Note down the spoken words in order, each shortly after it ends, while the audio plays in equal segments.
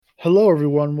Hello,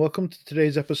 everyone. Welcome to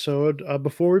today's episode.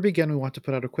 Before we begin, we want to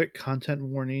put out a quick content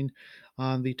warning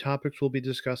on the topics we'll be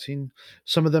discussing.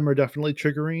 Some of them are definitely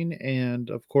triggering,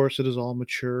 and of course, it is all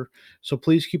mature. So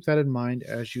please keep that in mind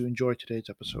as you enjoy today's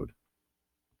episode.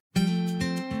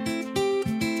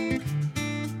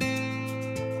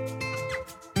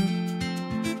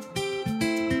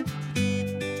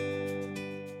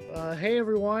 Hey,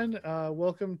 everyone.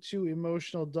 Welcome to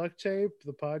Emotional Duct Tape,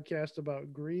 the podcast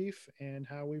about grief and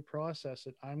how we process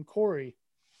it. I'm Corey.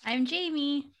 I'm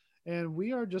Jamie. And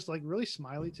we are just like really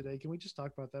smiley today. Can we just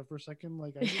talk about that for a second?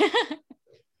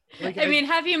 I mean,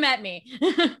 have you met me?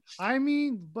 I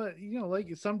mean, but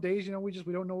like some days,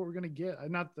 we don't know what we're gonna get.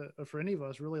 Not for any of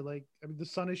us really. Like, I mean, the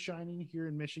sun is shining here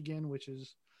in Michigan,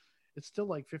 it's still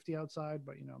like 50 outside,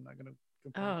 but I'm not gonna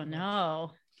complain. Oh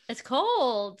no, it's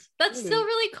cold. That's still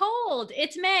really cold.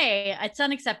 It's May. It's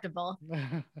unacceptable.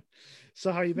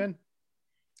 So how you been?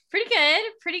 Pretty good.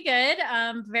 Pretty good.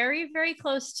 Very, very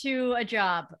close to a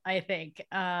job, I think.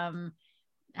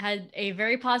 Had a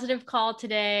very positive call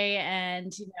today,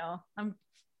 and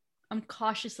I'm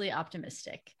cautiously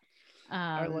optimistic.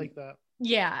 I like that.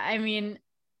 Yeah, I mean,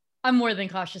 I'm more than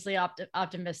cautiously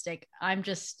optimistic.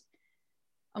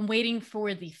 I'm waiting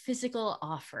for the physical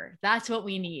offer. That's what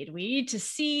we need. We need to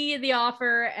see the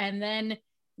offer, and then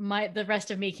the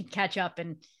rest of me can catch up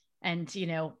and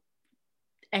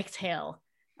exhale.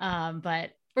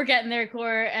 But we're getting there,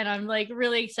 Core, and I'm like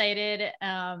really excited.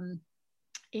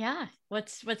 Yeah,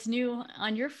 what's new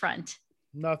on your front?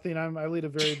 Nothing. I lead a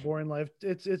very boring life.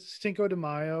 It's Cinco de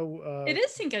Mayo. It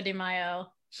is Cinco de Mayo.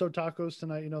 So tacos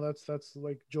tonight. That's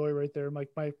like joy right there.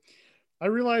 I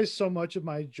realize so much of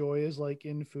my joy is like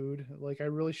in food. Like I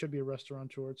really should be a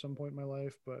restaurateur at some point in my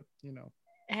life, but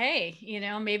Hey,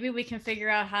 maybe we can figure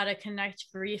out how to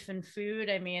connect grief and food.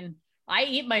 I mean, I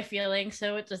eat my feelings,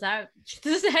 so does that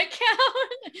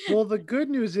count? Well, the good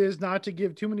news is, not to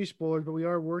give too many spoilers, but we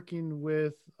are working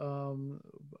with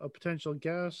a potential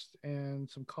guest and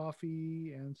some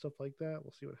coffee and stuff like that.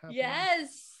 We'll see what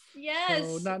happens. Yes.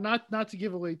 So not to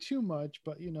give away too much,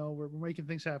 but we're making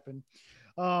things happen.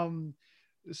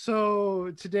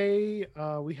 So today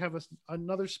we have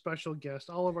another special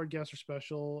guest. All of our guests are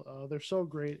special. They're so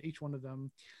great, each one of them.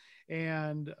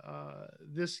 And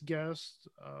this guest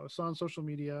saw on social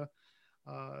media,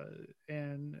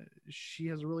 and she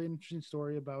has a really interesting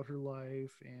story about her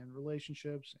life and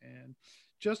relationships and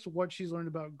just what she's learned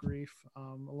about grief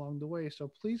along the way. So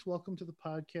please welcome to the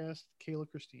podcast, Kayla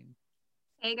Christine.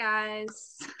 Hey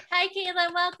guys. Hi,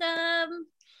 Kayla. Welcome.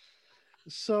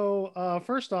 So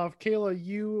first off, Kayla,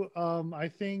 you I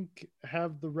think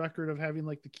have the record of having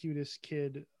like the cutest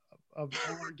kid of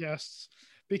all our guests,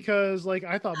 because like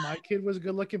I thought my kid was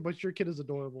good looking, but your kid is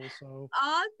adorable. So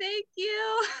thank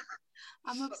you.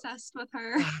 I'm obsessed with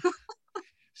her.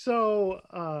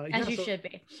 As you should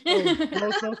be.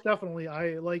 Most definitely.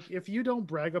 I like, if you don't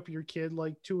brag up your kid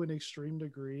like to an extreme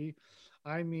degree,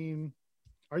 I mean,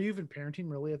 are you even parenting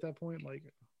really at that point? Like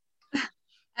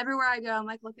everywhere I go, I'm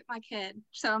like, look at my kid.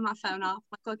 Show my phone off.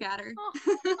 Like, look at her.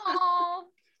 Oh,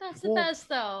 that's the best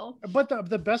though. But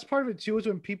the best part of it too is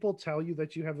when people tell you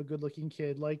that you have a good looking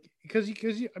kid, like because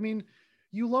you I mean,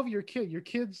 you love your kid. Your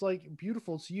kid's like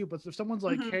beautiful to you, but if someone's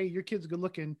like, "Hey, your kid's good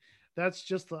looking," that's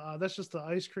just the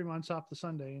ice cream on top of the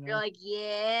sundae. You're like,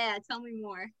 yeah, tell me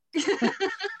more.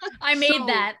 I made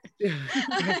that.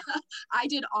 I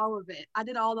did all of it. I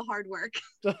did all the hard work.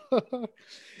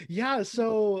 Yeah.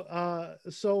 So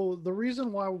the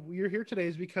reason why you're here today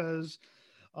is because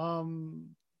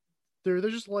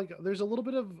there's just like there's a little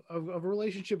bit of a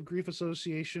relationship grief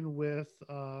association with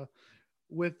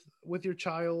your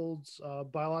child's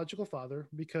biological father,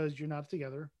 because you're not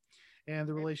together, and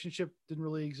the relationship didn't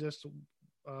really exist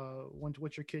when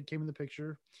your kid came in the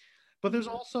picture. But there's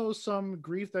also some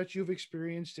grief that you've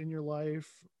experienced in your life,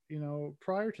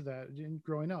 prior to that, in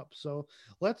growing up. So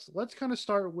let's kind of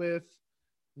start with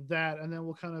that, and then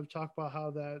we'll kind of talk about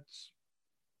how that's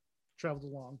traveled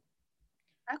along.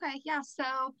 Okay, yeah. So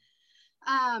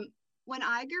when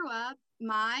I grew up,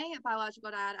 my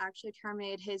biological dad actually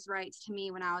terminated his rights to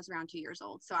me when I was around 2 years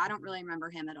old. So I don't really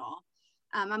remember him at all.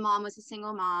 My mom was a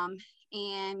single mom,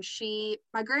 and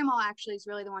my grandma actually is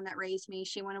really the one that raised me.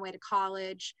 She went away to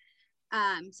college.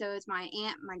 So it's my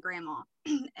aunt and my grandma.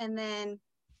 And then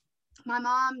my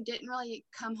mom didn't really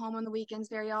come home on the weekends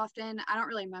very often. I don't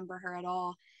really remember her at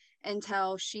all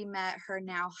until she met her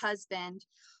now husband.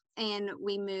 And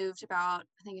we moved about,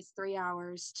 I think it's 3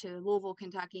 hours to Louisville,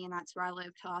 Kentucky. And that's where I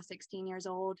lived till I was 16 years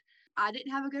old. I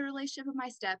didn't have a good relationship with my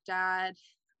stepdad.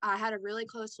 I had a really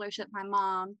close relationship with my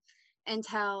mom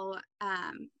until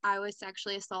I was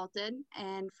sexually assaulted.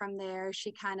 And from there,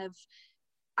 she kind of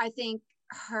I think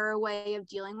her way of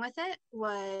dealing with it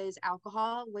was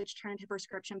alcohol, which turned into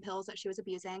prescription pills that she was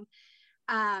abusing.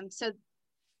 So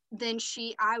then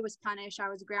I was punished. I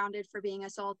was grounded for being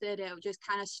assaulted. It just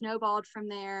kind of snowballed from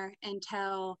there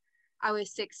until I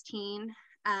was 16.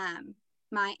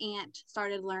 My aunt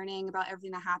started learning about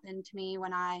everything that happened to me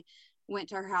when I went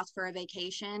to her house for a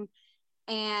vacation.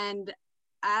 And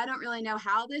I don't really know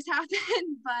how this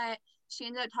happened, but she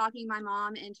ended up talking my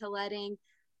mom into letting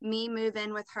me move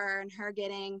in with her, and her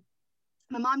getting,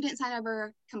 my mom didn't sign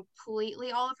over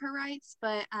completely all of her rights,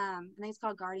 but I think it's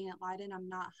called guardian ad litem. I'm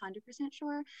not 100%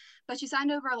 sure, but she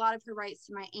signed over a lot of her rights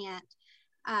to my aunt,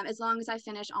 as long as I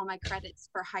finished all my credits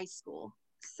for high school.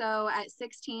 So at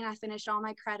 16, I finished all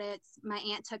my credits. My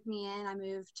aunt took me in. I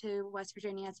moved to West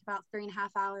Virginia. It's about 3.5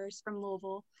 hours from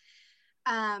Louisville,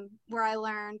 where I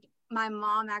learned. My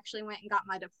mom actually went and got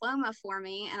my diploma for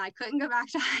me, and I couldn't go back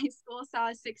to high school. So I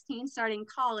was 16 starting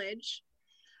college.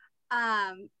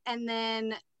 And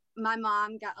then my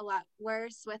mom got a lot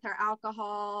worse with her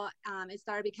alcohol. It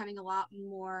started becoming a lot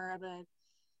more of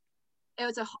it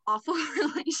was an awful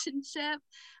relationship.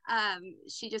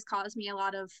 She just caused me a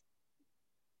lot of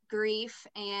grief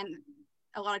and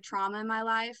a lot of trauma in my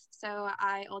life. So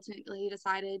I ultimately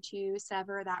decided to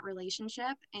sever that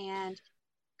relationship and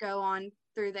go on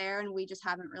through there. And we just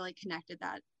haven't really connected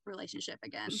that relationship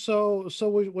again. So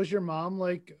was your mom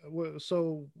like,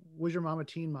 so was your mom a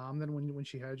teen mom then when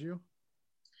she had you?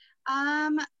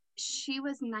 She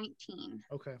was 19.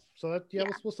 Okay. So that, yeah,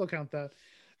 Yeah. we'll still count that.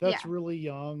 That's Yeah. really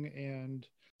young. And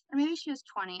Or maybe she was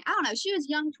 20. I don't know. She was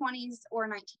young 20s or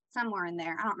 19, somewhere in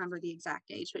there. I don't remember the exact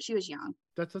age, but she was young.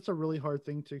 that's a really hard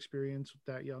thing to experience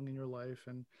that young in your life.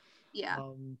 And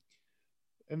Yeah.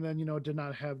 and then, did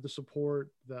not have the support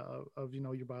of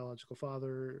your biological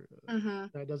father. Mm-hmm.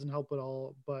 That doesn't help at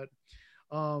all. But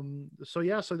so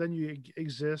yeah, so then you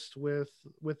exist with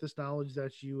this knowledge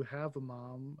that you have a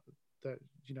mom, that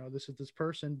this is this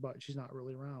person, but she's not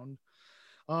really around.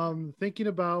 Thinking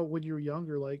about when you were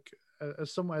younger, like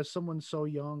as someone so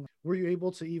young, were you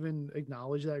able to even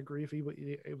acknowledge that grief, able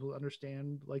to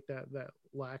understand like that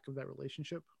lack of that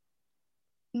relationship?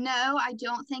 No, I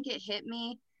don't think it hit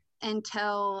me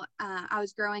until I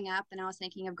was growing up and I was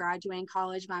thinking of graduating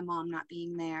college, my mom not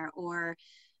being there, or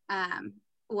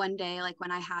one day, like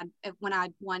when I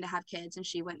wanted to have kids and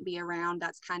she wouldn't be around.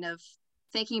 That's kind of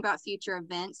thinking about future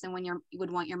events, and when you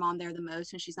would want your mom there the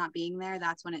most and she's not being there,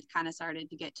 that's when it kind of started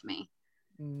to get to me.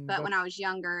 But when I was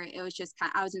younger, it was just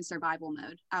I was in survival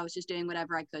mode. I was just doing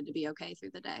whatever I could to be okay through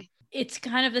the day. It's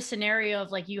kind of the scenario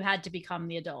of like you had to become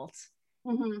the adult.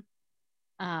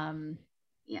 Mm-hmm.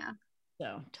 Yeah.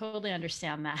 So totally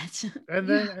understand that. And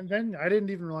then I didn't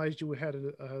even realize you had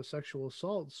a sexual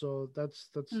assault. So that's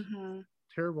Mm-hmm.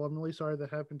 terrible. I'm really sorry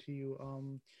that happened to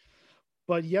you.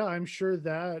 But yeah, I'm sure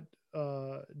that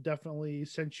definitely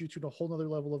sent you to a whole nother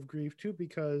level of grief too,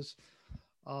 because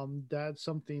that's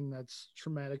something that's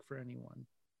traumatic for anyone.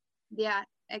 Yeah,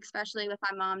 especially with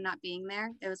my mom not being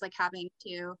there. It was like having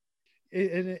to.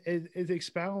 It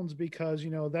expounds because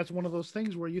that's one of those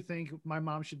things where you think my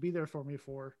mom should be there for me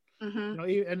for.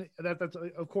 Mm-hmm. And that's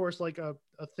of course like a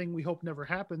thing we hope never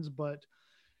happens, but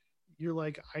you're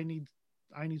like, I need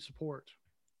support.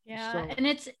 Yeah. So,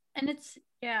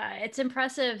 It's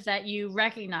impressive that you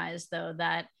recognize though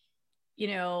that,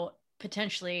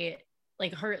 potentially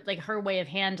like her way of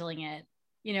handling it,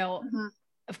 Mm-hmm.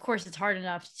 of course it's hard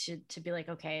enough to be like,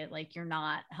 okay, like you're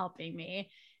not helping me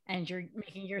and you're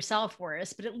making yourself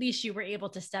worse, but at least you were able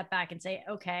to step back and say,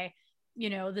 okay,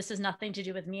 this has nothing to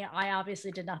do with me. I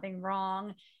obviously did nothing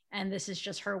wrong. And this is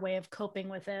just her way of coping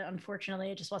with it. Unfortunately,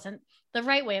 it just wasn't the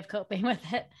right way of coping with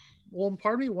it. well, and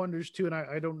part of me wonders too, and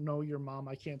I don't know your mom.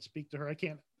 I can't speak to her. I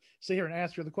can't sit here and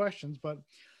ask her the questions, but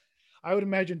I would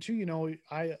imagine too,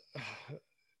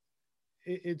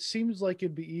 it seems like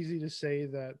it'd be easy to say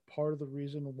that part of the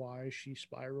reason why she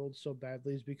spiraled so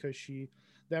badly is because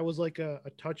that was like a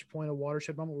touch point, a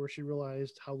watershed moment where she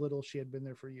realized how little she had been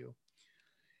there for you.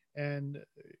 And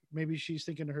maybe she's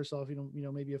thinking to herself,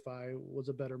 maybe if I was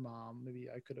a better mom, maybe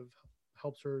I could have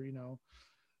helped her,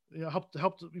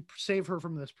 helped save her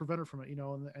from this, prevent her from it,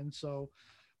 and so,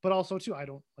 but also too, like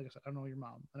I said, I don't know your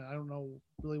mom, and I don't know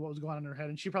really what was going on in her head,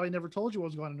 and she probably never told you what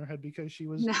was going on in her head because she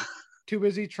was too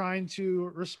busy trying to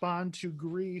respond to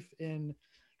grief in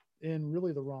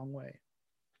really the wrong way.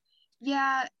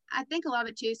 Yeah, I think a lot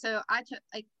of it too. So I took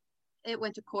it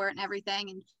went to court and everything,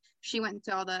 and she went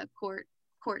to all the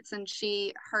courts and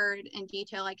she heard in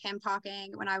detail like him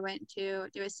talking when I went to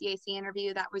do a CAC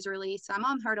interview that was released. So my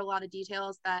mom heard a lot of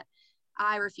details that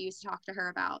I refused to talk to her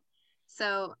about.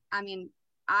 So I mean,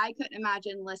 I couldn't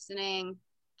imagine listening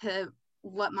to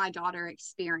what my daughter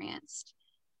experienced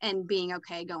and being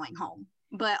okay going home.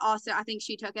 But also I think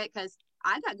she took it because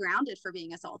I got grounded for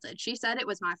being assaulted. She said it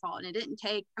was my fault, and it didn't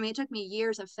take, I mean, it took me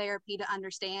years of therapy to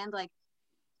understand, like,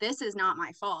 this is not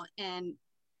my fault.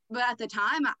 But at the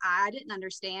time I didn't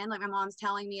understand. Like, my mom's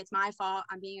telling me it's my fault.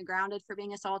 I'm being grounded for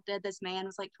being assaulted. This man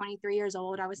was like 23 years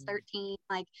old. I was 13.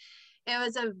 Like, it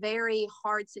was a very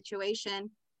hard situation.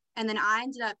 And then I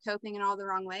ended up coping in all the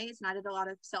wrong ways, and I did a lot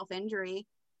of self-injury.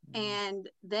 And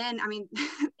then, I mean,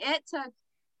 it took,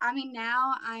 I mean,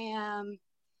 now I am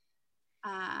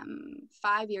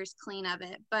 5 years clean of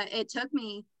it, but it took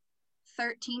me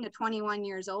 13 to 21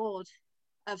 years old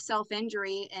of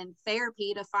self-injury and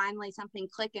therapy to finally something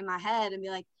click in my head and be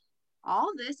like,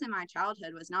 all this in my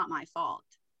childhood was not my fault.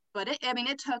 But I mean,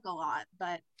 it took a lot,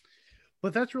 but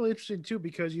that's really interesting too,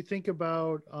 because you think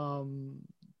about,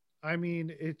 I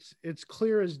mean, it's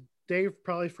clear as day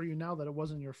probably for you now that it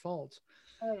wasn't your fault.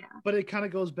 oh yeah, But it kind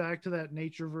of goes back to that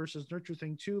nature versus nurture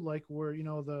thing too, like where, you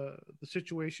know, the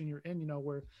situation you're in, you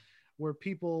know, where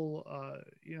people,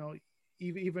 you know,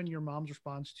 even your mom's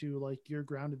response to, like, you're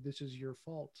grounded, this is your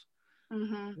fault.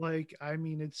 mm-hmm. Like, I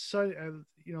mean, it's so,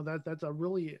 you know, that's a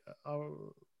really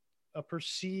a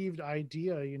perceived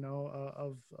idea, you know,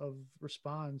 of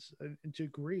response into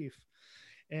grief.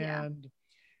 Yeah, And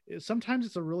sometimes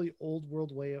it's a really old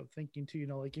world way of thinking too, you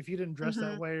know, like, if you didn't dress that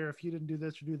mm-hmm. way, or if you didn't do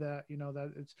this or do that, you know,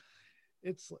 that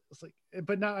it's like,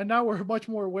 but now we're much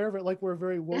more aware of it. Like, we're a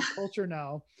very woke culture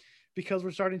now, because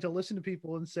we're starting to listen to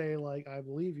people and say, like, I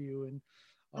believe you. And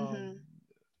Mm-hmm.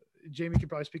 Jamie could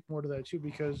probably speak more to that too,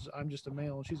 because I'm just a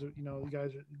male and she's a, you know, you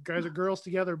guys are girls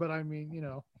together, but I mean, you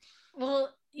know.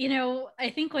 Well, you know, I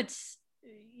think what's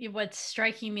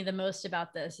striking me the most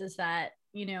about this is that,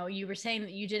 you know, you were saying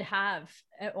that you did have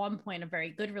at one point a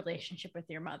very good relationship with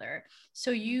your mother.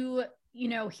 So you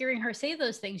know, hearing her say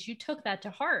those things, you took that to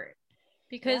heart,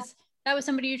 because that was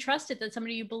somebody you trusted, that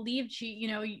somebody you believed she, you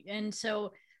know, and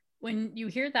so when you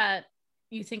hear that,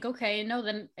 you think, okay, no,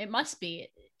 then it must be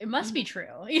Mm-hmm.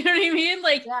 true. You know what I mean?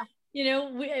 Like, Yeah, you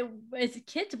know, as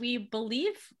kids, we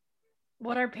believe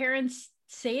what our parents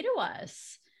say to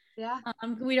us. yeah,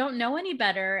 We don't know any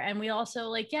better, and we also,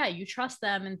 like, yeah, you trust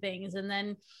them and things. And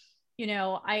then, you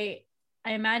know, I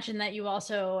imagine that you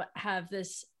also have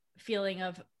this feeling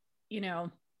of, you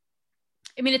know,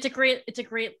 I mean, it's a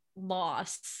great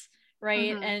loss,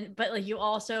 right? mm-hmm. And but like, you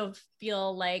also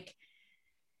feel like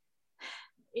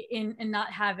in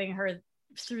not having her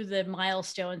through the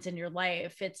milestones in your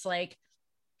life, it's like,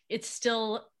 it's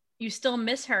still, you still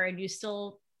miss her, and you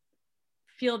still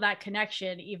feel that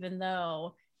connection, even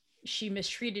though she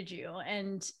mistreated you.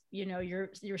 And, you know,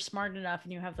 you're smart enough,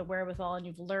 and you have the wherewithal, and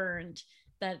you've learned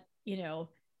that, you know,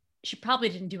 she probably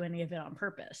didn't do any of it on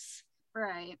purpose.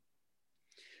 Right.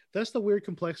 That's the weird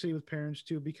complexity with parents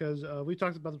too, because we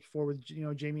talked about this before with, you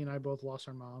know, Jamie and I both lost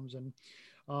our moms, and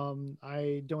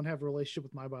I don't have a relationship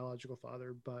with my biological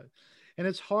father, and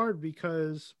it's hard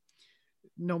because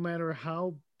no matter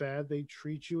how bad they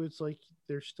treat you, it's like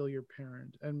they're still your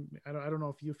parent. And I don't know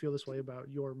if you feel this way about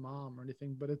your mom or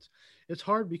anything, but it's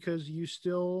hard because you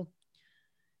still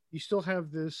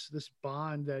have this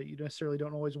bond that you necessarily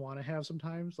don't always want to have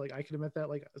sometimes. Like, I can admit that,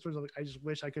 like, sort of like, I just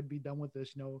wish I could be done with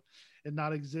this, you know, and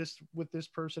not exist with this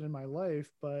person in my life,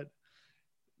 but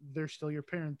they're still your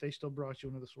parent. They still brought you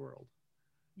into this world.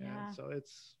 And Yeah. so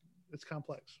it's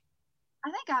complex. I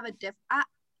think I have a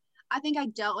I think I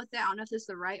dealt with it. I don't know if this is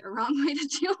the right or wrong way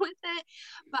to deal with it,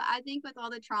 but I think with all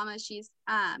the trauma she's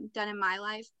done in my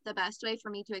life, the best way for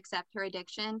me to accept her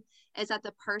addiction is that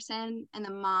the person and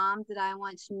the mom that I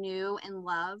once knew and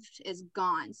loved is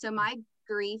gone. So my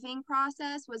grieving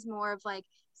process was more of like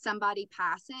somebody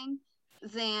passing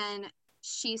than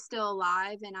she's still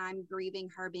alive and I'm grieving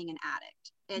her being an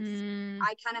addict.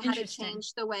 I kind of had to Interesting.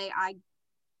 change the way I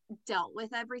dealt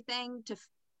with everything to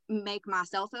make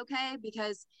myself okay,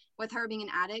 because with her being an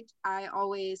addict, I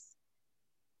always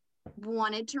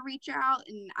wanted to reach out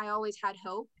and I always had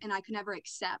hope, and I could never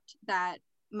accept that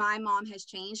my mom has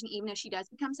changed, and even if she does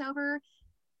become sober,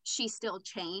 she still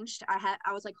changed.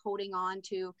 I was like holding on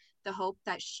to the hope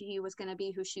that she was going to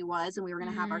be who she was and we were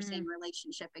going to have our same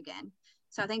relationship again.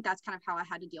 So I think that's kind of how I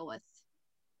had to deal with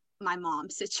my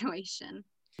mom's situation.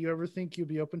 Do you ever think you'd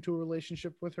be open to a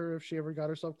relationship with her if she ever got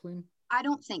herself clean? I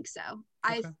don't think so.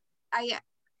 Okay. I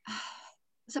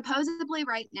supposedly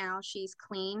right now she's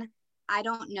clean. I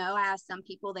don't know. I asked some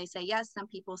people, they say yes, some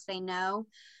people say no.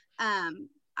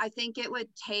 I think it would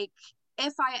take,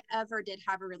 if I ever did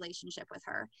have a relationship with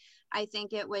her, I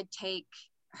think it would take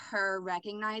her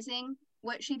recognizing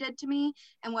what she did to me,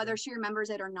 and whether she remembers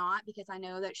it or not, because I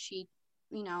know that she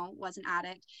was an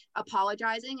addict,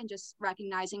 apologizing and just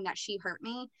recognizing that she hurt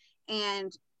me.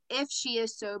 And if she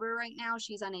is sober right now,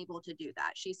 she's unable to do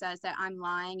that. She says that I'm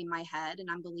lying in my head and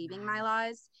I'm believing my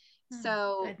lies.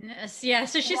 So goodness. Yeah,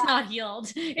 so she's not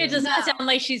healed. It does not sound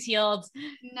like she's healed.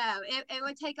 No, it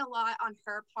would take a lot on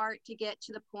her part to get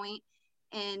to the point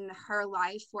in her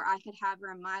life where I could have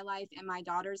her in my life and my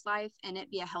daughter's life and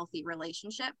it be a healthy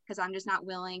relationship, because I'm just not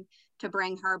willing to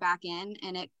bring her back in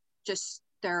and it just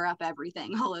stir up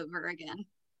everything all over again.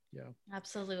 Yeah,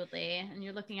 absolutely. And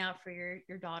you're looking out for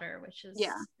your daughter, which is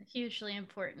hugely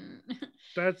important.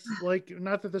 That's like,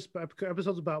 not that this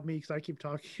episode's about me because I keep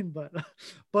talking,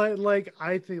 but like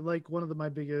I think like one of my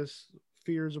biggest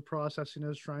fears of processing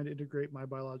is trying to integrate my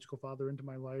biological father into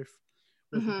my life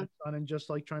with my son, and just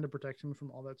like trying to protect him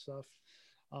from all that stuff.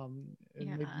 And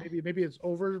maybe it's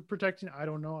overprotecting, I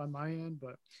don't know, on my end,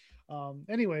 but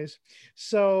anyways,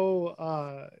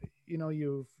 so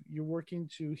you're working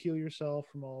to heal yourself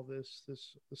from all this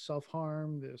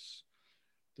self-harm, this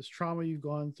trauma you've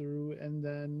gone through, and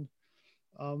then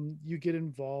you get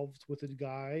involved with a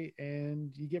guy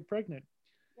and you get pregnant.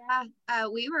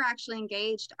 We were actually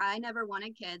engaged. I never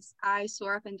wanted kids. I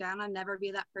swore up and down I'd never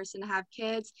be that person to have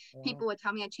kids. Wow. People would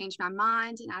tell me I changed my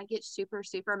mind, and I'd get super,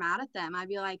 super mad at them. I'd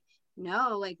be like,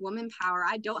 no, like, woman power,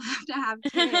 I don't have to have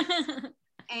kids.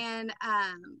 And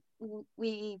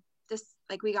we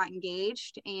got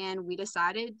engaged and we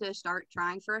decided to start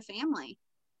trying for a family,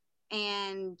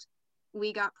 and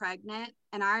we got pregnant.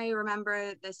 And I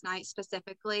remember this night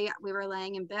specifically, we were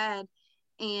laying in bed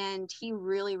and he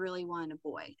really, really wanted a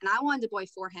boy, and I wanted a boy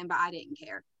for him, but I didn't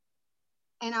care.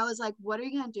 And I was like, what are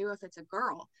you going to do if it's a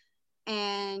girl?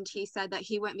 And he said that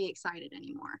he wouldn't be excited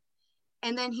anymore.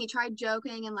 And then he tried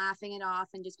joking and laughing it off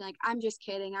and just be like, I'm just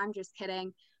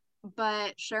kidding.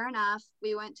 But sure enough,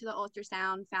 we went to the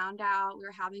ultrasound, found out we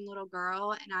were having a little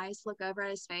girl, and I just look over at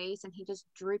his face and he just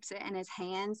droops it in his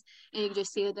hands, and you can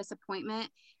just see the disappointment.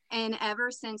 And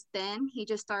ever since then, he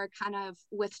just started kind of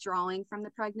withdrawing from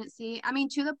the pregnancy. I mean,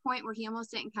 to the point where he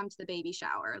almost didn't come to the baby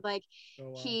shower. Like, oh,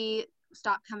 wow. He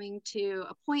stopped coming to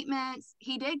appointments.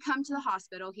 He did come to the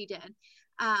hospital. He did.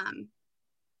 And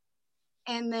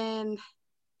then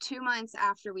 2 months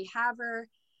after we have her,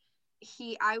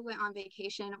 I went on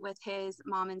vacation with his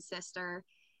mom and sister,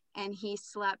 and he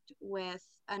slept with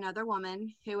another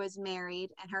woman who was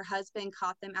married, and her husband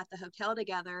caught them at the hotel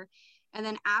together. And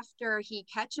then after he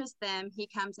catches them, he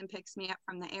comes and picks me up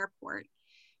from the airport.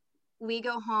 We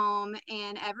go home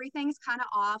and everything's kind of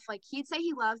off. Like, he'd say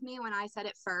he loved me when I said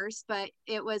it first, but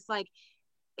it was like,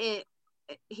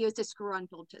 he was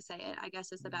disgruntled, to say it, I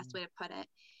guess is the best way to put it.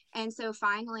 And so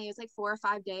finally, it was like 4 or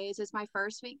 5 days. It was my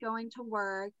first week going to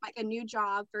work, like a new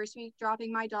job, first week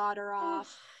dropping my daughter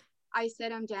off. I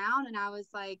sit him down and I was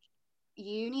like,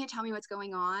 you need to tell me what's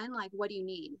going on. Like, what do you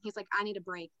need? He's like, I need a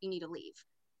break. You need to leave.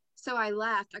 So I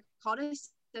left. I called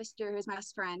his sister, who was my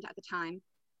best friend at the time.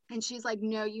 And she's like,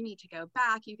 no, you need to go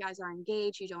back. You guys are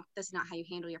engaged. This is not how you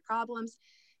handle your problems.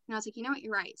 And I was like, you know what?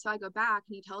 You're right. So I go back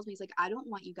and he tells me, he's like, I don't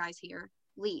want you guys here.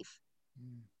 Leave.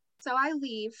 So I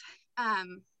leave.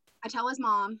 I tell his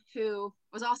mom, who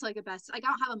was also like I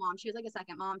don't have a mom. She was like a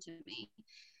second mom to me.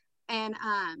 And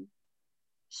I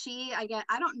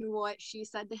don't know what she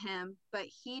said to him, but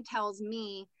he tells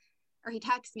me, or he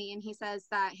texts me, and he says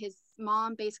that his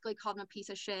mom basically called him a piece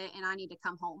of shit and I need to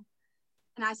come home.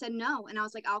 And I said, no. And I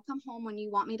was like, I'll come home when you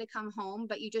want me to come home,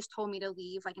 but you just told me to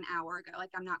leave like an hour ago.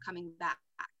 Like, I'm not coming back.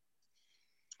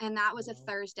 And that was a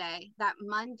Thursday. That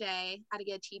Monday, I had to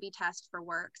get a TB test for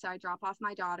work. So I drop off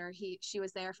my daughter. She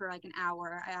was there for like an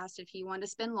hour. I asked if he wanted to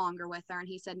spend longer with her, and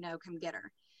he said, no, come get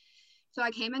her. So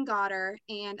I came and got her,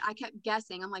 and I kept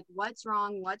guessing. I'm like, what's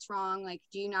wrong? What's wrong? Like,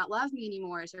 do you not love me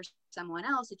anymore? Is there someone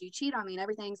else? Did you cheat on me? And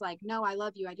everything's like, no, I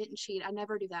love you. I didn't cheat. I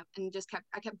never do that. And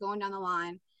I kept going down the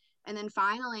line. And then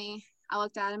finally I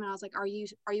looked at him and I was like, are you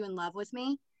in love with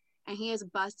me? And he has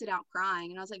busted out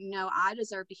crying. And I was like, no, I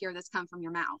deserve to hear this come from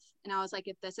your mouth. And I was like,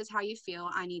 if this is how you feel,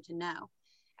 I need to know.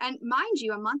 And mind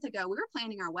you, a month ago, we were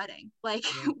planning our wedding. Like,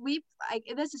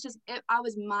 this is just, I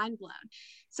was mind blown.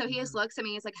 So he just looks at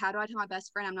me. He's like, how do I tell my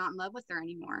best friend I'm not in love with her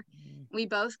anymore? We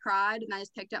both cried, and I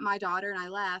just picked up my daughter and I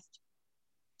left.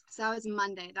 So that was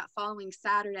Monday. That following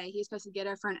Saturday, he was supposed to get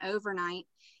her for an overnight.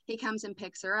 He comes and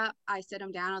picks her up. I sit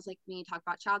him down. I was like, we need to talk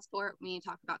about child support. We need to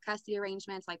talk about custody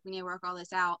arrangements. Like, we need to work all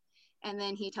this out. And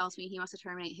then he tells me he wants to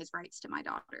terminate his rights to my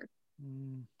daughter.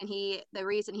 And the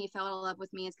reason he fell in love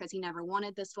with me is because he never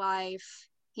wanted this life.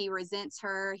 He resents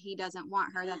her. He doesn't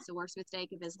want her. That's the worst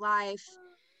mistake of his life.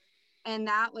 And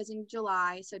that was in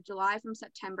July. So July from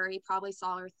September, he probably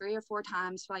saw her 3 or 4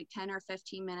 times for like 10 or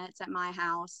 15 minutes at my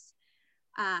house.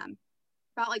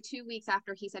 about like 2 weeks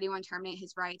after he said he wanted to terminate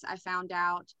his rights, I found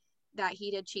out that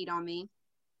he did cheat on me.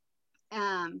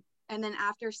 And then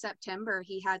after September,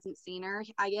 he hasn't seen her.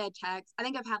 I get a text. I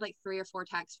think I've had like 3 or 4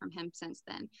 texts from him since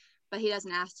then, but he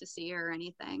doesn't ask to see her or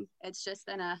anything. It's just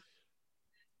been a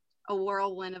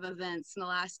whirlwind of events in the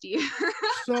last year.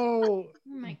 So, Oh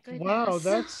my goodness. wow,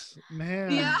 that's,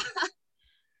 man. Yeah,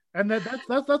 And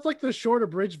that's like the short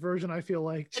abridged version, I feel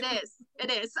like.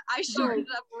 it is. I shortened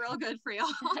it up real good for y'all.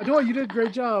 No, you did a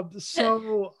great job.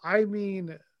 So, I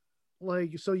mean,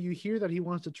 like, so you hear that he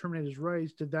wants to terminate his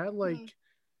rights. Did that like,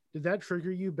 did that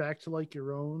trigger you back to like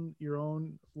your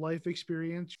own life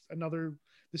experience?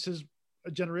 This is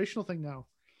a generational thing now.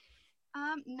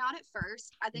 Not at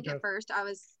first. I think Okay. at first I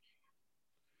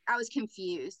was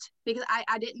confused because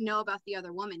I didn't know about the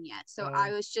other woman yet. So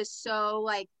I was just so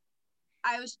like,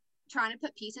 I was trying to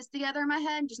put pieces together in my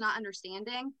head, just not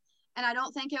understanding. And I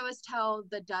don't think it was till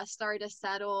the dust started to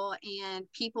settle and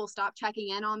people stopped checking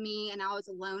in on me and I was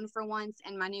alone for once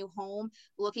in my new home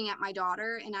looking at my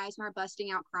daughter, and I started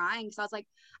busting out crying. So I was like,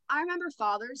 I remember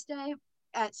Father's Day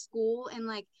at school, and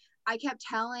like I kept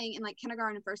telling in like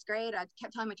kindergarten and first grade, I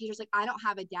kept telling my teachers, like, I don't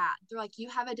have a dad. They're like, you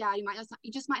have a dad,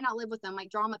 you just might not live with them, like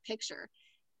draw him a picture.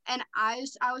 And I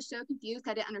was so confused.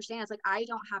 I didn't understand. It's like, I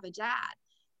don't have a dad.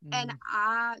 And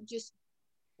I just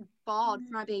bawled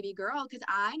for my baby girl because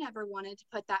I never wanted to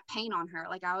put that pain on her.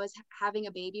 Like, I was having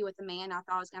a baby with a man I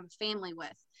thought I was gonna have a family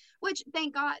with, which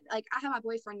thank God, like I have my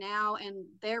boyfriend now and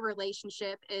their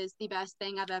relationship is the best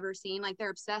thing I've ever seen. Like,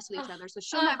 they're obsessed with each other, so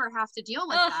she'll never have to deal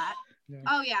with that. Yeah.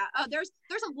 Oh yeah. Oh, there's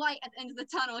a light at the end of the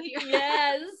tunnel here.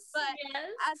 Yes. But yes.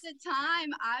 at the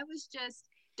time I was just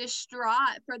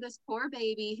distraught for this poor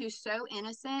baby who's so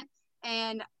innocent,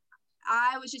 and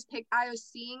I was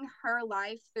seeing her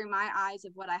life through my eyes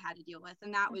of what I had to deal with,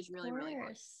 and that was really, really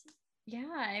hard. Yeah,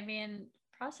 I mean,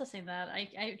 processing that,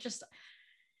 I just,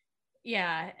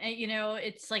 yeah, you know,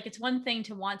 it's like, it's one thing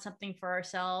to want something for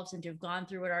ourselves and to have gone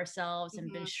through it ourselves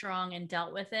and been strong and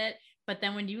dealt with it, but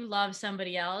then when you love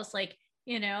somebody else, like,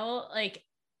 you know, like,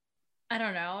 I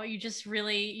don't know, you just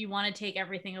really, you want to take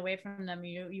everything away from them,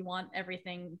 you want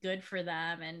everything good for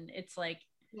them, and it's like,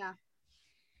 yeah,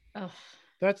 oh,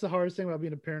 That's the hardest thing about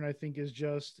being a parent, I think, is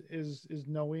just is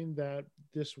knowing that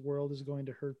this world is going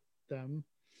to hurt them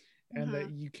and that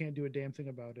you can't do a damn thing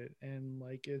about it. And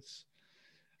like, it's,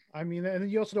 I mean, and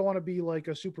you also don't want to be like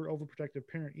a super overprotective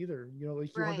parent either. You know,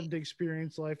 like you want them to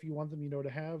experience life, you want them, you know,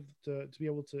 to have to be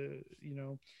able to, you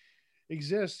know,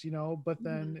 exist, you know, but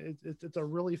then it's a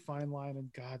really fine line.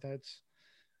 And God,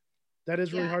 that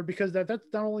is really hard, because that's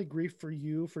not only grief for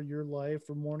you, for your life,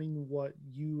 for mourning what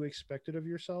you expected of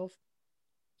yourself,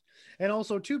 and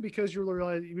also too because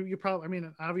you probably, I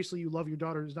mean, obviously you love your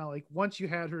daughter. It's not like once you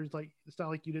had her, it's like, it's not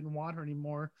like you didn't want her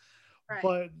anymore. right.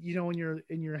 But you know, when you're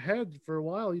in your head for a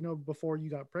while, you know, before you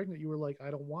got pregnant, you were like,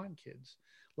 I don't want kids.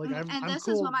 Like, I'm this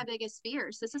cool. is one of my biggest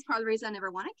fears. This is part of the reason I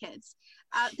never wanted kids,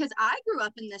 because I grew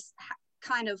up in this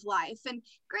kind of life, and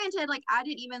granted, like I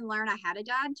didn't even learn I had a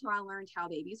dad until I learned how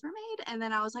babies were made, and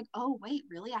then I was like, oh wait,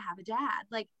 really, I have a dad.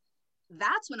 Like,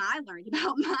 that's when I learned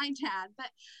about my dad. But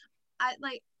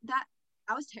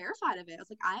I was terrified of it. I was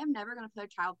like, I am never going to put a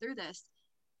child through this.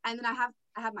 And then I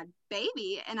have my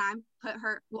baby, and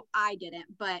I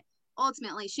didn't, but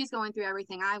ultimately she's going through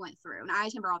everything I went through, and I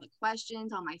remember all the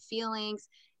questions, all my feelings,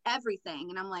 everything.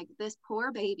 And I'm like, this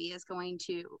poor baby is going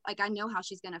to, like, I know how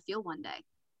she's going to feel one day.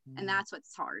 And that's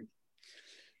what's hard.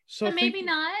 So but maybe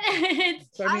not.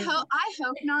 I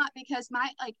hope not, because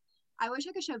I wish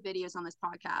I could show videos on this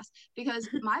podcast, because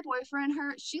my boyfriend,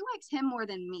 she likes him more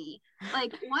than me.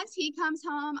 Like, once he comes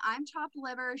home, I'm chopped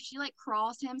liver. She like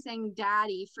crawls to him saying,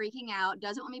 daddy, freaking out,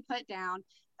 doesn't want me put down.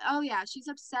 Oh yeah, she's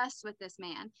obsessed with this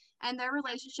man, and their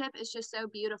relationship is just so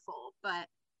beautiful. But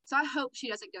so I hope she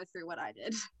doesn't go through what I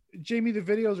did. Jamie, the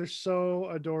videos are so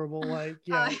adorable. Like,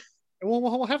 yeah.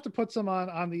 We'll have to put some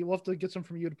we'll have to get some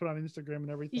from you to put on Instagram and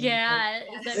everything. Yeah,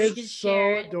 it's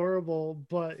so adorable.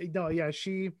 But no, yeah,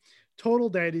 she total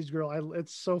daddy's girl.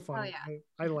 It's so funny. Oh, yeah.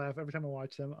 I laugh every time I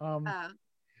watch them.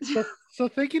 So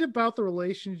thinking about the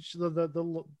relationship,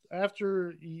 the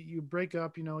after you break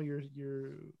up, you know,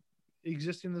 you're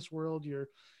existing in this world, you're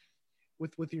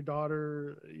with your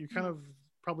daughter, you're kind of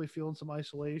probably feeling some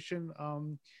isolation.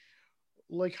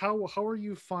 Like how are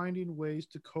you finding ways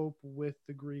to cope with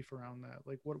the grief around that?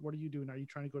 Like what are you doing? Are you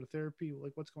trying to go to therapy?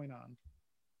 Like what's going on?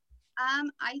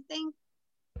 I think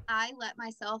I let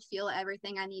myself feel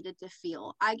everything I needed to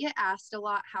feel. I get asked a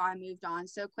lot how I moved on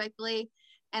so quickly,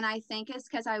 and I think it's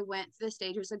because I went through the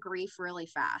stages of grief really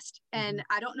fast. And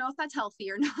I don't know if that's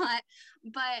healthy or not,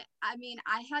 but I mean,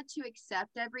 I had to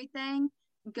accept everything,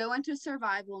 go into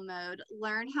survival mode,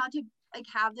 learn how to like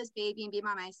have this baby and be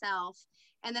by myself.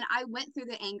 And then I went through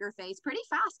the anger phase pretty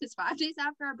fast, because 5 days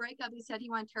after our breakup, he said he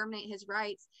wanted to terminate his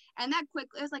rights. And that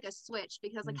quickly, it was like a switch,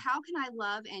 because like, how can I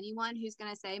love anyone who's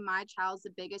going to say my child's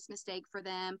the biggest mistake for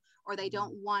them, or they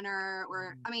don't want her,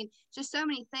 or I mean, just so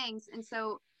many things. And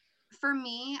so for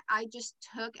me, I just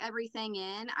took everything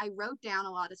in. I wrote down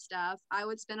a lot of stuff. I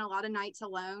would spend a lot of nights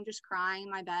alone, just crying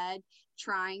in my bed,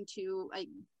 trying to like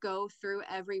go through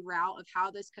every route of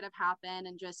how this could have happened.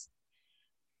 And just,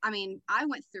 I mean, I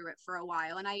went through it for a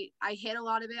while, and I hid a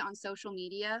lot of it on social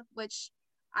media, which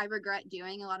I regret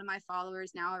doing. A lot of my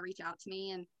followers now reach out to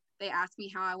me and they ask me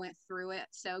how I went through it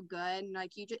so good. And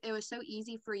like, it was so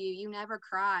easy for you. You never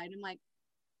cried. I'm like,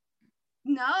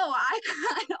 no, I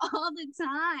cried all the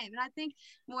time. And I think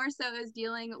more so is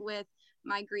dealing with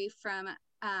my grief from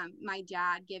my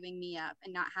dad giving me up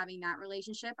and not having that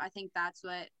relationship. I think that's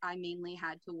what I mainly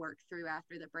had to work through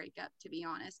after the breakup, to be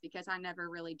honest, because I never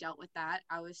really dealt with that.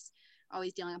 I was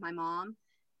always dealing with my mom.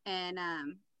 And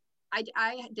I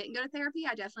didn't go to therapy.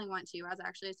 I definitely want to. I was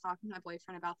actually talking to my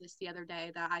boyfriend about this the other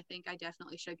day, that I think I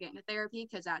definitely should get into therapy,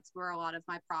 because that's where a lot of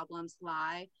my problems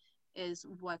lie, is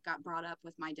what got brought up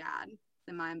with my dad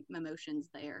and my emotions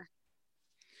there.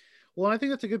 Well, I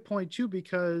think that's a good point too,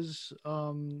 because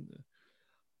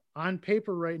on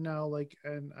paper right now, like,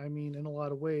 and I mean, in a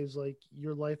lot of ways, like,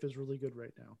 your life is really good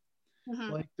right now.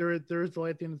 Mm-hmm. Like there's the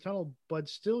light at the end of the tunnel, but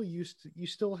still you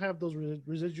still have those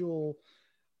residual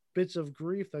bits of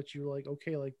grief that you're like,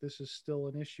 okay, like this is still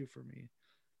an issue for me.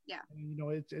 Yeah. And, you know,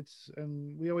 it's,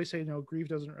 and we always say, you know, grief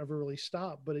doesn't ever really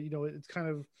stop, but you know, it's kind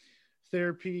of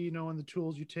therapy, you know, and the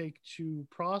tools you take to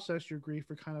process your grief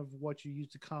are kind of what you use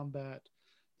to combat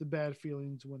the bad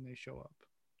feelings when they show up.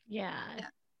 Yeah.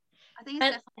 I think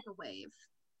it's definitely a wave.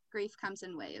 Grief comes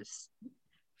in waves.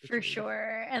 For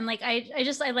sure. And like, I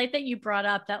like that you brought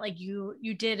up that like you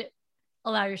did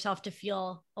allow yourself to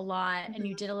feel a lot, and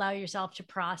you did allow yourself to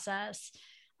process,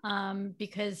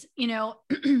 because, you know,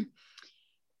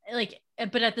 like,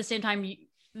 but at the same time,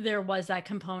 there was that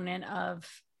component of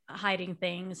hiding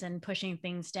things and pushing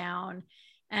things down,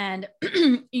 and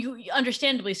you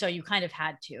understandably so, you kind of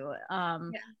had to,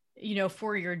 you know,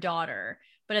 for your daughter.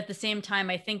 But at the same time,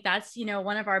 I think that's, you know,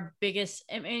 one of our biggest,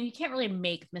 I mean, you can't really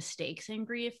make mistakes in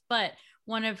grief, but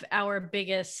one of our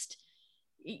biggest,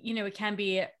 you know, it can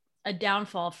be a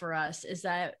downfall for us, is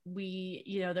that we,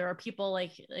 you know, there are people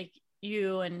like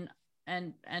you, and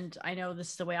I know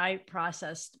this is the way I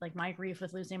processed like my grief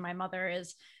with losing my mother,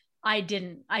 is I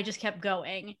just kept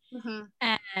going.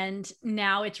 And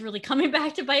now it's really coming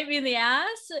back to bite me in the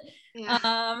ass.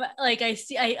 Like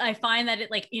I find that it,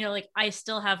 like, you know, like I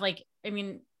still have, like, I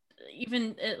mean,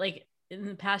 even like in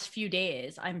the past few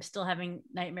days, I'm still having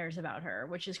nightmares about her,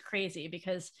 which is crazy,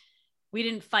 because we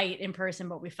didn't fight in person,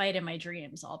 but we fight in my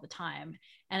dreams all the time.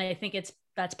 And I think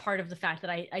that's part of the fact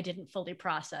that I didn't fully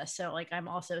process. So like, I'm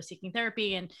also seeking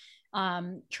therapy and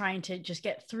trying to just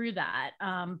get through that.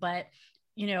 But,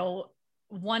 you know,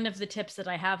 one of the tips that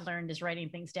I have learned is writing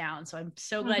things down. So I'm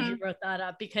so glad you wrote that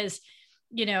up, because,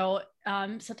 you know,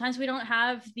 sometimes we're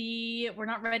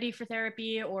not ready for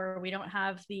therapy, or we don't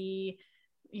have the,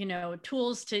 you know,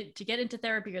 tools to get into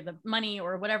therapy, or the money,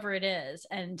 or whatever it is.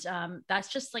 And that's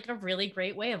just like a really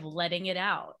great way of letting it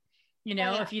out. You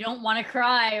know, if you don't want to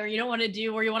cry, or you don't want to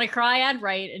do, or you want to cry and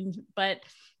write, but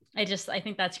I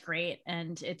think that's great.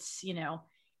 And it's, you know,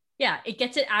 yeah, it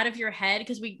gets it out of your head,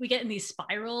 because we get in these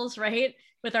spirals, right,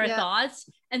 with our thoughts.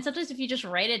 And sometimes if you just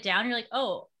write it down, you're like,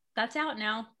 oh, that's out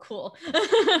now. Cool.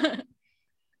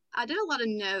 I did a lot of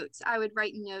notes. I would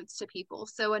write notes to people.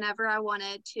 So whenever I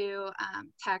wanted to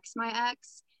text my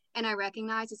ex and I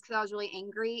recognized it's because I was really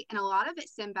angry, and a lot of it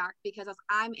stemmed back because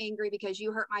I'm angry because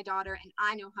you hurt my daughter, and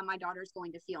I know how my daughter's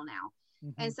going to feel now.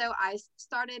 And so I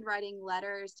started writing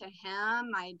letters to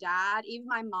him, my dad, even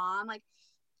my mom, like,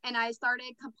 and I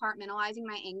started compartmentalizing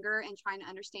my anger and trying to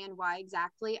understand why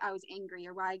exactly I was angry,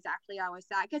 or why exactly I was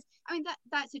sad. Because I mean,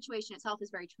 that situation itself is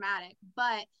very traumatic,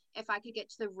 but if I could get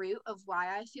to the root of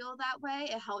why I feel that way,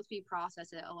 it helps me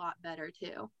process it a lot better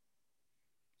too.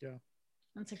 Yeah.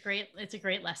 It's a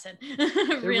great lesson.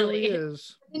 It really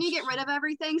is. Then you get rid of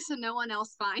everything so no one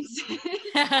else finds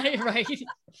it. Right.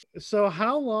 So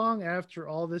how long after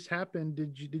all this happened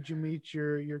did you meet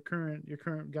your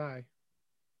current guy?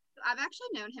 I've actually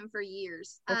known him for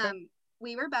years. Okay.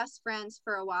 We were best friends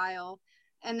for a while,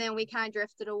 and then we kind of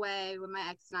drifted away when my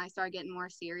ex and I started getting more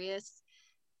serious.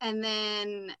 And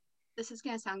then, this is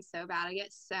going to sound so bad, I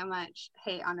get so much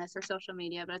hate on this or social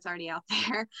media, but it's already out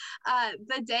there.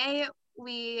 The day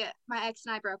my ex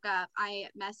and I broke up, I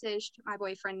messaged my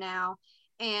boyfriend now,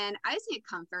 And I just need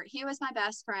comfort. He was my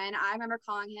best friend. I remember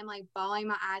calling him, like bawling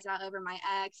my eyes out over my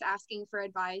ex, asking for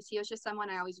advice. He was just someone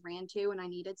I always ran to when I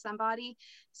needed somebody.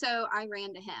 So I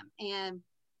ran to him, and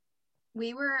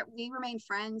we remained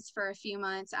friends for a few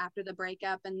months after the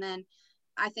breakup. And then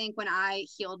I think when I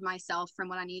healed myself from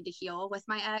what I needed to heal with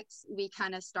my ex, we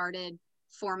kind of started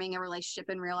forming a relationship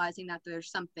and realizing that there's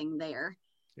something there.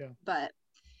 Yeah. But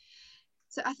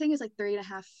so I think it's like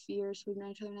 3.5 years we've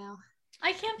known each other now.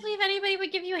 I can't believe anybody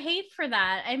would give you hate for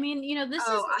that. I mean, you know, this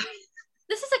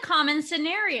is a common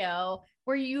scenario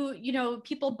where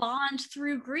people bond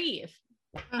through grief.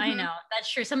 Mm-hmm. I know, that's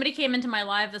true. Somebody came into my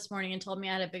live this morning and told me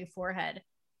I had a big forehead.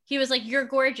 He was like, "You're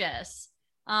gorgeous."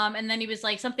 And then he was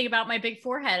like, something about my big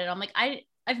forehead. And I'm like,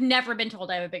 I've never been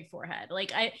told I have a big forehead.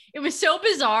 Like it was so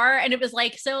bizarre. And it was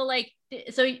like, so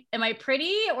am I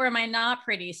pretty or am I not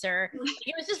pretty, sir?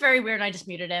 It was just very weird. And I just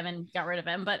muted him and got rid of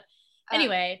him. But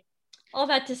anyway, all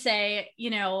that to say, you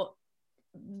know,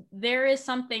 there is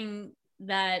something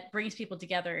that brings people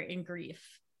together in grief.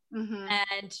 Mm-hmm.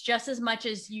 And just as much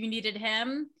as you needed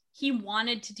him, he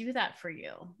wanted to do that for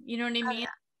you. You know what I mean? Yeah.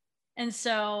 And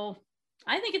so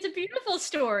I think it's a beautiful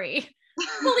story.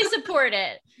 Fully support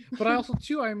it. But I also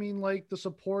too, I mean, like the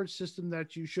support system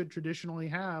that you should traditionally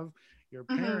have, your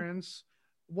parents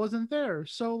wasn't there.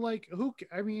 So like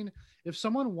if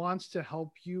someone wants to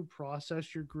help you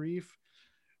process your grief,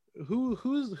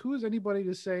 who's anybody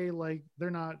to say like they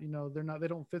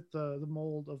don't fit the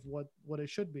mold of what it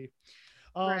should be.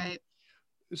 Right.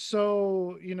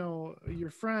 So, you know,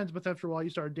 you're friends, but after a while you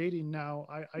start dating. Now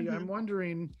I'm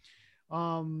wondering,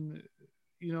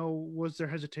 you know, was there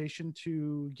hesitation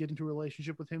to get into a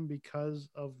relationship with him because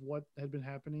of what had been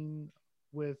happening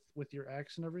with your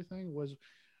ex and everything? Was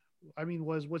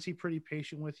he pretty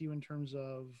patient with you in terms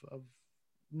of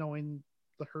knowing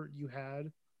the hurt you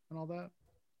had and all that?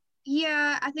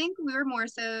 Yeah, I think we were more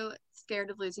so scared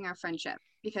of losing our friendship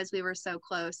because we were so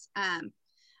close.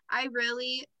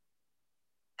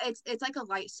 It's like a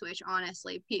light switch,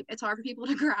 honestly. It's hard for people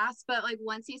to grasp, but like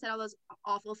once he said all those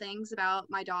awful things about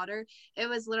my daughter, it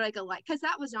was literally like a light, because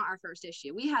that was not our first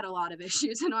issue. We had a lot of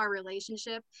issues in our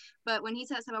relationship, but when he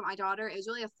said something about my daughter, it was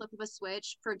really a flip of a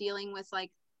switch for dealing with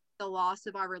like the loss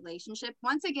of our relationship.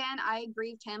 Once again, I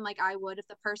grieved him like I would if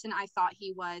the person I thought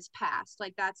he was passed.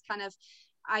 Like that's kind of,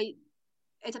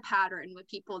 it's a pattern with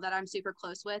people that I'm super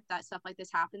close with, that stuff like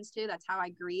this happens to. That's how I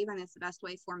grieve, and it's the best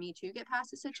way for me to get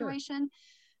past the situation.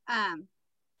 Sure.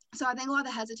 So I think a lot of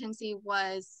the hesitancy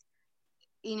was,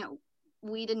 you know,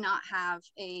 we did not have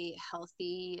a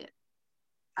healthy,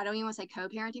 I don't even want to say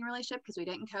co-parenting relationship, because we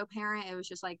didn't co-parent. It was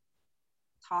just like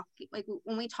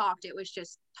when we talked, it was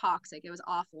just toxic. It was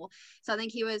awful. So I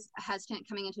think he was hesitant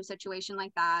coming into a situation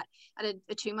like that. I had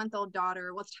a 2-month-old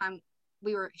daughter. What's time?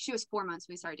 She was 4 months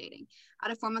when we started dating. I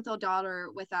had a 4-month-old daughter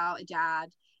without a dad.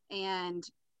 And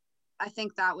I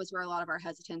think that was where a lot of our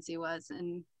hesitancy was,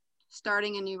 and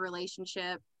starting a new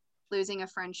relationship, losing a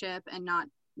friendship, and not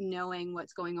knowing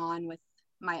what's going on with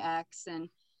my ex, and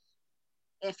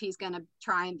if he's going to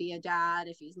try and be a dad,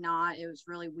 if he's not. It was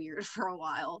really weird for a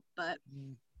while, but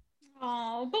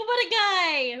oh, but what a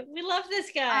guy. We love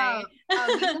this guy.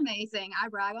 Oh, he's amazing. I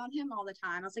brag on him all the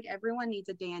time. I was like, everyone needs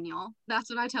a Daniel. That's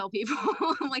what I tell people.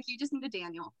 I'm like, you just need a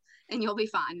Daniel and you'll be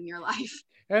fine in your life.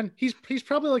 And he's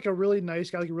probably like a really nice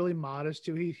guy, like really modest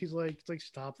too. He's like, it's like,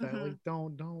 stop that. Like,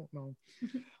 don't no.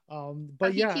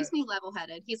 But he keeps me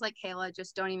level-headed. He's like, Kayla,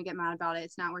 just don't even get mad about it.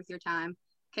 It's not worth your time.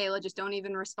 Kayla, just don't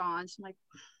even respond. I'm like,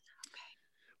 okay.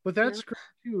 But that's great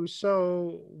too.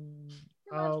 So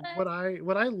what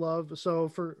I love, so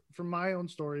for my own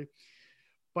story,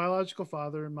 biological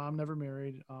father and mom never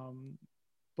married,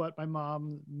 but my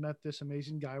mom met this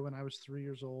amazing guy when I was 3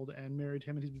 years old and married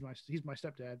him, and he's my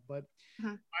stepdad. But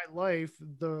my life,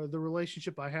 the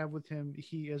relationship I have with him,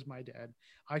 he is my dad.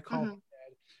 I call him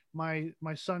dad.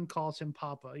 My son calls him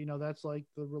Papa. You know, that's like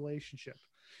the relationship.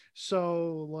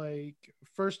 So like,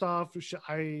 first off,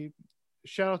 I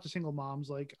shout out to single moms.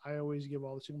 Like I always give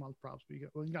all the single moms props, because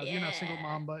you're not a single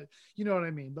mom, but you know what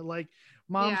I mean. But like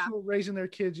moms who are raising their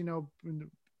kids, you know,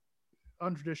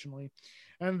 untraditionally.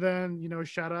 And then, you know,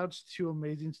 shout outs to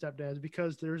amazing stepdads,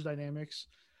 because there's dynamics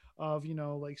of, you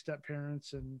know, like step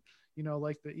parents and, you know,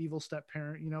 like the evil step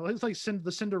parent, you know, it's like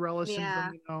the Cinderella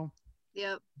syndrome, you know.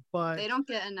 Yep. But they don't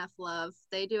get enough love.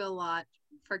 They do a lot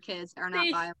for kids that are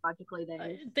not biologically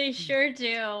theirs. They sure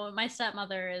do. My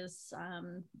stepmother is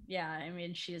I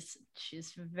mean, she's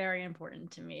very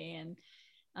important to me. And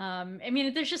I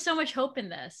mean, there's just so much hope in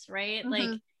this, right?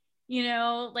 Like, you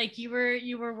know, like you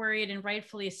were worried, and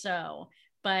rightfully so.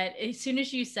 But as soon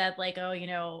as you said like, oh, you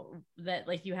know, that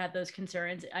like you had those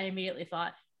concerns, I immediately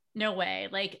thought, no way.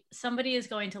 Like somebody is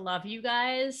going to love you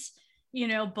guys, you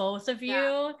know, both of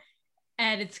you,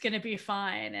 and it's going to be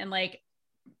fine. And like,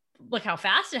 look how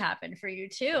fast it happened for you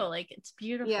too. Like it's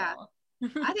beautiful. Yeah.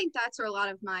 I think that's where a lot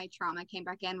of my trauma came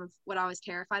back in with what I was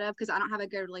terrified of, because I don't have a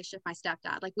good relationship with my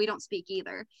stepdad. Like we don't speak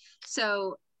either.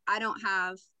 So I don't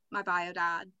have my bio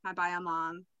dad, my bio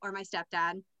mom, or my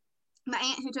stepdad. My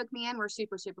aunt who took me in, we're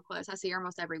super, super close. I see her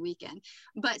almost every weekend.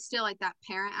 But still, like that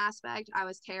parent aspect, I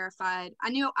was terrified. I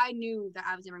knew that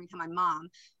I was never gonna become my mom,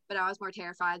 but I was more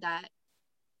terrified that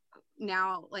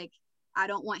now, like, I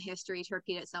don't want history to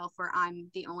repeat itself where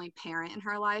I'm the only parent in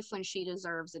her life when she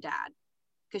deserves a dad,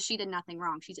 because she did nothing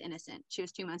wrong. She's innocent. She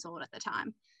was 2 months old at the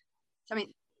time. So I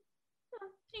mean,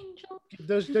 Angel.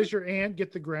 Does your aunt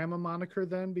get the grandma moniker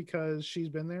then because she's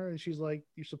been there and she's like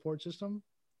your support system?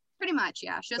 pretty much,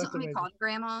 yeah. She doesn't That's want to be amazing. called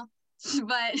grandma,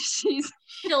 but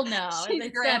she'll know. She's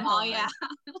It's grandma, definitely. yeah.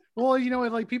 Well, you know,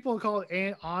 like people call it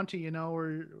aunt, auntie, you know,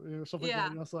 or stuff like Yeah.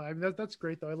 that. You know, so I mean, that's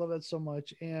great though. I love that so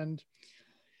much. And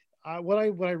what I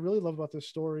really love about this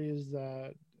story is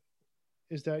that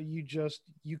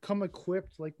you come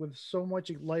equipped like with so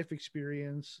much life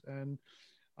experience. And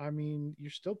I mean, you're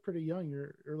still pretty young.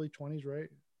 You're early 20s, right?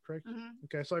 Correct. Mhm.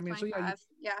 Okay, so I mean, so 25.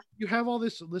 yeah, Yeah. you have all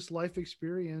this life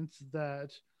experience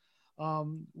that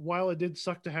while it did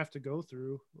suck to have to go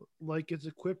through, like it's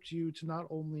equipped you to not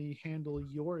only handle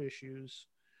your issues,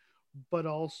 but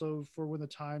also for when the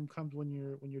time comes when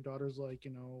your daughter's like,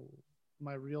 you know,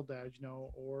 my real dad, you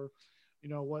know, or you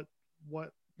know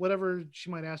whatever she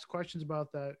might ask questions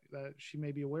about that she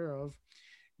may be aware of,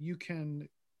 you can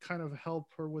kind of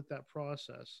help her with that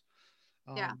process.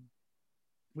 Yeah.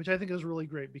 Which I think is really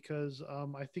great because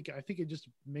I think it just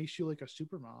makes you like a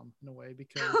super mom in a way,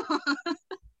 because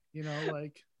you know,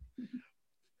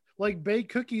 like bake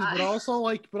cookies, but also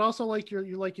like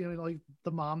you're like, you know, like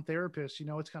the mom therapist, you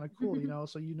know, it's kind of cool, you know,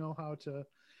 so you know how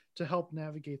to help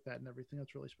navigate that and everything.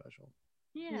 That's really special.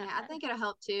 Yeah, I think it'll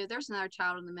help too. There's another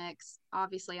child in the mix.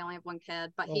 Obviously, I only have one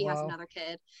kid, but Oh, he has wow. another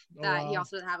kid Oh, that he wow.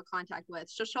 also doesn't have a contact with.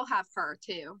 So she'll have her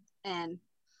too, and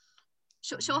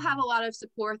she'll have a lot of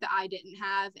support that I didn't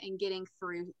have. And getting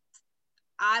through,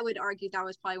 I would argue that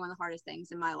was probably one of the hardest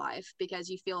things in my life, because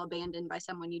you feel abandoned by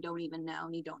someone you don't even know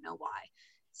and you don't know why.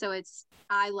 So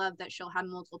I love that she'll have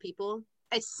multiple people.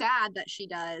 It's sad that she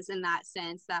does, in that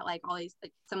sense, that like all these,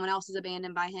 like someone else is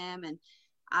abandoned by him, and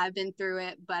I've been through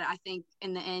it, but I think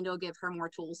in the end it'll give her more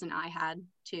tools than I had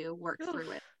to work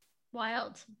through it.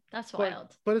 Wild. That's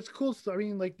wild. But it's cool. I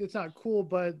mean, like, it's not cool,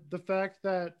 but the fact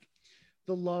that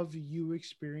the love you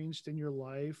experienced in your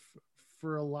life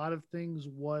for a lot of things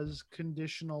was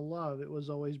conditional love. It was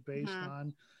always based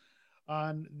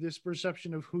on this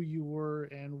perception of who you were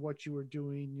and what you were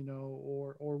doing, you know,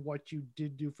 or what you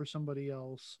did do for somebody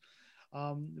else.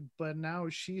 But now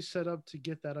she's set up to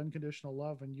get that unconditional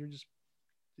love, and you're just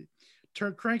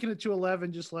cranking it to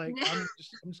 11, just like I'm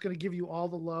just gonna give you all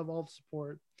the love, all the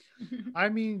support. I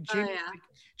mean,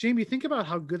 Jamie, think about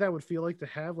how good that would feel like to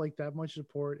have like that much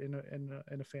support in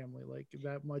a family, like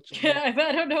that much. Yeah,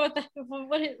 I don't know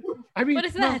I mean, what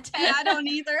is that? Yeah, I don't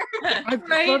either.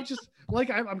 I'm just like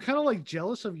I'm kind of like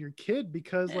jealous of your kid,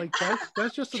 because like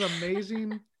that's just an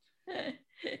amazing.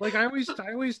 Like I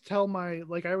always tell my,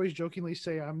 like I always jokingly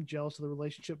say I'm jealous of the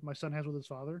relationship my son has with his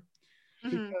father,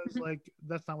 because like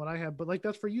that's not what I have, but like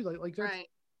that's for you, like that's right.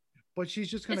 But she's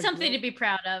just gonna It's something to be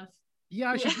proud of.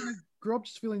 Yeah, she's gonna grow up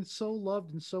just feeling so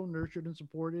loved and so nurtured and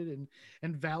supported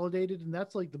and validated, and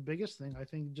that's like the biggest thing, I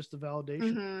think, just the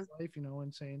validation of life, you know,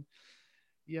 and saying,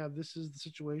 yeah, this is the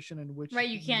situation in which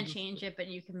you can't change it, but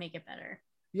you can make it better.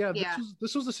 Yeah,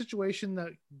 this was the situation that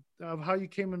of how you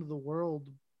came into the world,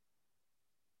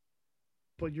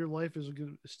 but your life is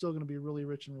still going to be really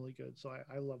rich and really good. So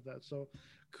I love that. So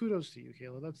kudos to you,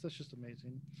 Kayla. That's just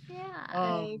amazing. Yeah.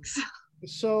 Thanks.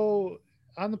 So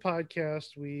on the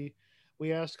podcast, we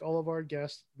ask all of our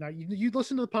guests. Now you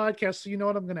listen to the podcast, so you know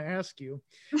what I'm going to ask you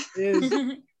is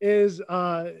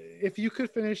if you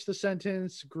could finish the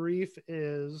sentence, grief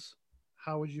is,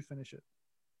 how would you finish it?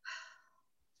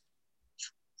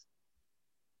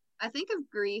 I think of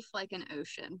grief like an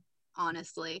ocean,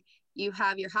 honestly. You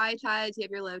have your high tides, you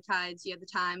have your low tides, you have the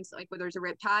times like where there's a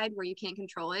rip tide where you can't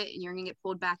control it and you're going to get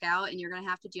pulled back out, and you're going to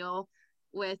have to deal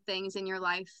with things in your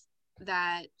life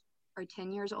that are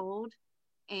 10 years old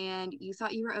and you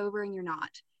thought you were over and you're not.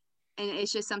 And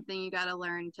it's just something you got to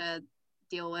learn to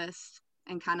deal with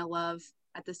and kind of love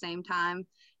at the same time.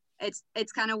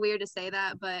 It's kind of weird to say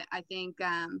that, but I think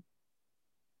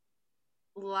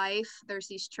life, there's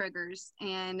these triggers,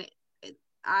 and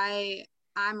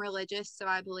I'm religious, so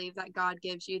I believe that God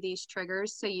gives you these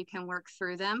triggers so you can work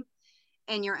through them.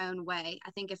 in your own way.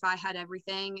 I think if I had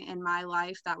everything in my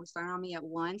life that was thrown on me at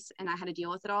once and I had to deal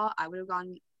with it all, I would have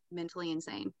gone mentally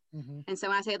insane. And so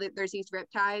when I say that there's these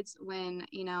riptides, when,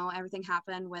 you know, everything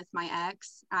happened with my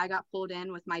ex, I got pulled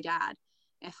in with my dad.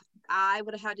 If I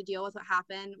would have had to deal with what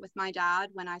happened with my dad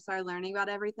when I started learning about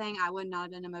everything, I would not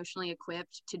have been emotionally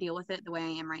equipped to deal with it the way I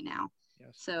am right now.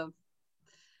 Yes. So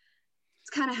it's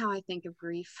kind of how I think of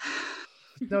grief.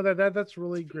 No, that's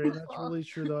really great. That's really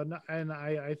true though. And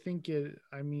I think it,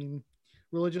 I mean,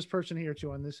 religious person here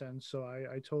too on this end. So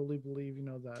I totally believe, you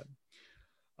know, that,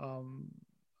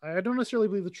 I don't necessarily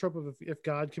believe the trope of if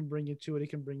God can bring you to it, he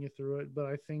can bring you through it. But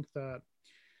I think that,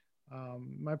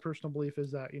 my personal belief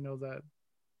is that, you know, that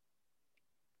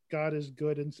God is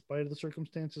good in spite of the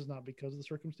circumstances, not because of the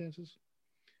circumstances.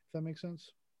 If that makes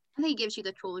sense. I think it gives you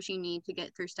the tools you need to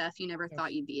get through stuff you never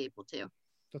thought you'd be able to.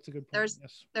 That's a good point.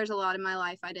 There's a lot in my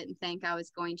life I didn't think I was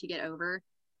going to get over,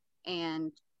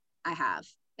 and I have.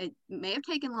 It may have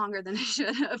taken longer than it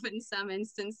should have in some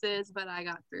instances, but I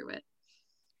got through it.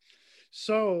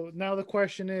 So now the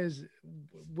question is,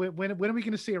 when are we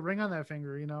going to see a ring on that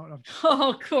finger? You know?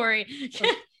 Oh, Corey.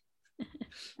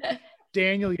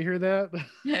 Daniel, you hear that?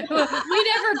 We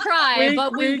never cry, wink,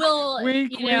 but we wink, will,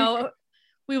 wink, you know,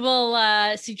 we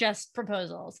will suggest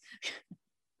proposals.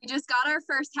 We just got our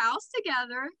first house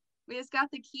together. We just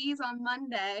got the keys on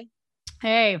Monday.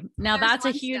 Hey, now There's that's a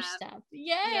one huge step. step. Yay.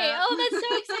 Yeah. Oh, that's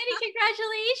so exciting.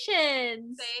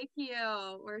 Congratulations. Thank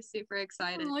you. We're super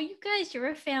excited. Oh, you guys, you're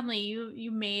a family.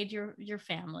 You made your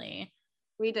family.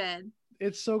 We did.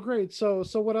 It's so great. So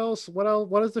what else?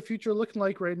 What is the future looking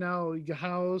like right now? Your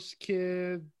house,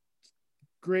 kid,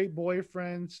 great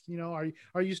boyfriends. You know,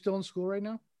 are you still in school right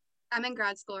now? I'm in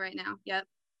grad school right now. Yep.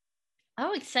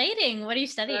 Oh, exciting. What are you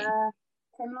studying?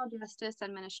 Criminal Justice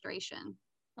Administration.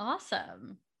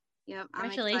 Awesome. Yep.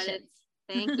 Congratulations.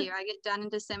 Thank you. I get done in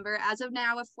December. As of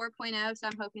now with 4.0, so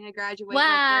I'm hoping to graduate.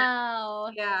 Wow.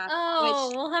 With it. Yeah.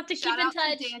 Oh, we'll have to keep in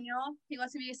touch. To Daniel. He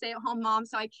wants to be a stay-at-home mom,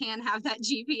 so I can have that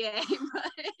GPA.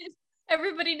 But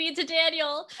everybody needs a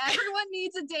Daniel. Everyone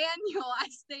needs a Daniel. I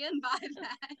stand by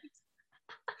that.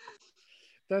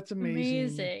 That's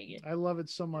amazing. I love it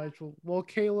so much. Well,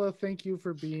 Kayla, thank you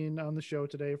for being on the show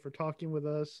today, for talking with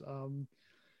us.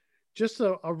 Just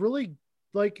a really,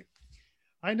 like,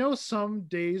 I know some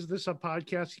days this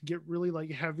podcast can get really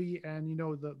like heavy, and you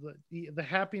know the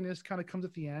happiness kind of comes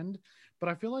at the end, but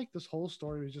I feel like this whole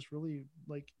story was just really,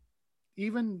 like,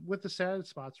 even with the sad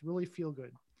spots, really feel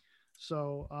good.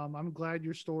 So I'm glad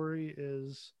your story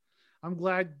is. I'm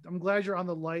glad you're on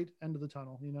the light end of the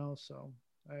tunnel. You know, so.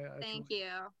 Thank you.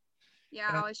 Yeah,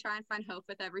 I always try and find hope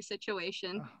with every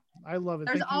situation. I love it.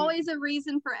 There's always a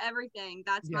reason for everything.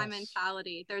 That's my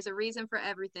mentality. There's a reason for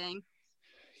everything.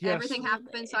 Yes. Everything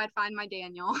happens, so I'd find my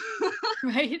Daniel.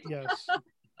 Right?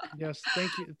 Yes.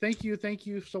 Thank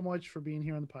you so much for being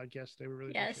here on the podcast today. We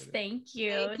really appreciate it. Thank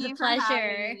you. It's a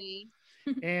pleasure.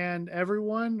 And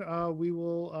everyone, we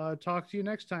will talk to you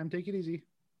next time. Take it easy.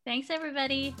 Thanks,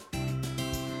 everybody.